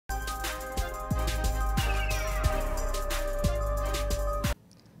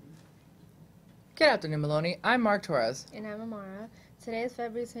Good afternoon, Maloney. I'm Mark Torres. And I'm Amara. Today is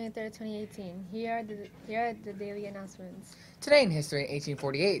February 23rd, 2018. Here are the daily announcements. Today in history, in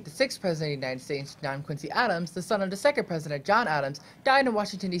 1848, the sixth President of the United States, John Quincy Adams, the son of the second President, John Adams, died in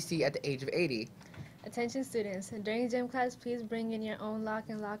Washington, D.C. at the age of 80. Attention students, during gym class, please bring in your own lock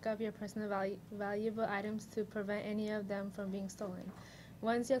and lock up your personal valuable items to prevent any of them from being stolen.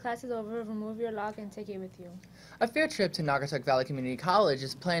 Once your class is over, remove your lock and take it with you. A field trip to Naugatuck Valley Community College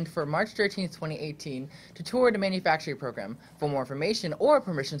is planned for March 13, 2018 to tour the manufacturing program. For more information or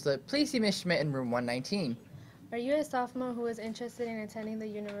permission slip, please see Ms. Schmidt in room 119. Are you a sophomore who is interested in attending the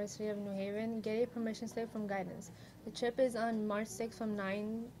University of New Haven? Get a permission slip from guidance. The trip is on March 6 from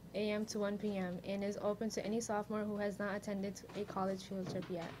 9 a.m. to 1 p.m. and is open to any sophomore who has not attended a college field trip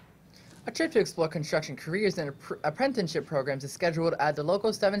yet. A trip to explore construction careers and apprenticeship programs is scheduled at the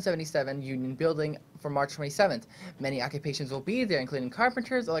local 777 Union Building for March 27th. Many occupations will be there, including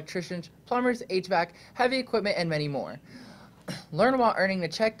carpenters, electricians, plumbers, HVAC, heavy equipment, and many more. Learn while earning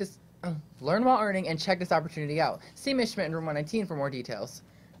and check this opportunity out. See Ms. Schmidt in room 119 for more details.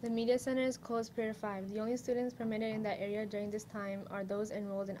 The Media Center is closed period 5. The only students permitted in that area during this time are those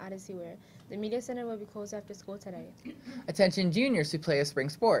enrolled in Odyssey Wear. The Media Center will be closed after school today. Attention juniors who play a spring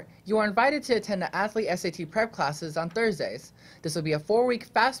sport. You are invited to attend the Athlete SAT prep classes on Thursdays. This will be a 4-week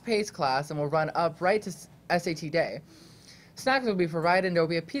fast-paced class and will run up right to SAT day. Snacks will be provided and there will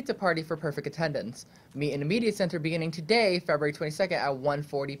be a pizza party for perfect attendance. Meet in the Media Center beginning today, February 22nd at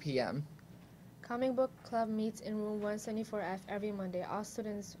 1:40 p.m. Comic Book Club meets in room 174F every Monday. All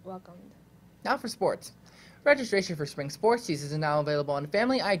students welcomed. Now for sports. Registration for spring sports season is now available on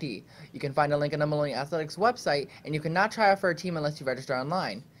Family ID. You can find a link on the Maloney Athletics website, and you cannot try out for a team unless you register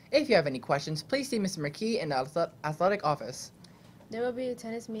online. If you have any questions, please see Mr. McKee in the athletic office. There will be a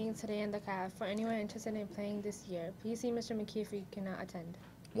tennis meeting today in the CAF. For anyone interested in playing this year, please see Mr. McKee if you cannot attend.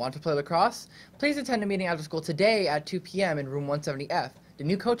 Want to play lacrosse? Please attend a meeting after school today at 2 p.m. in room 170F. The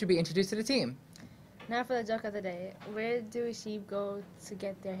new coach will be introduced to the team. Now for the joke of the day. Where do sheep go to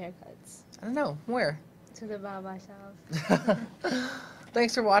get their haircuts? I don't know. Where? To the Baba shop.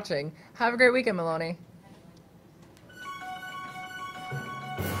 Thanks for watching. Have a great weekend, Maloney.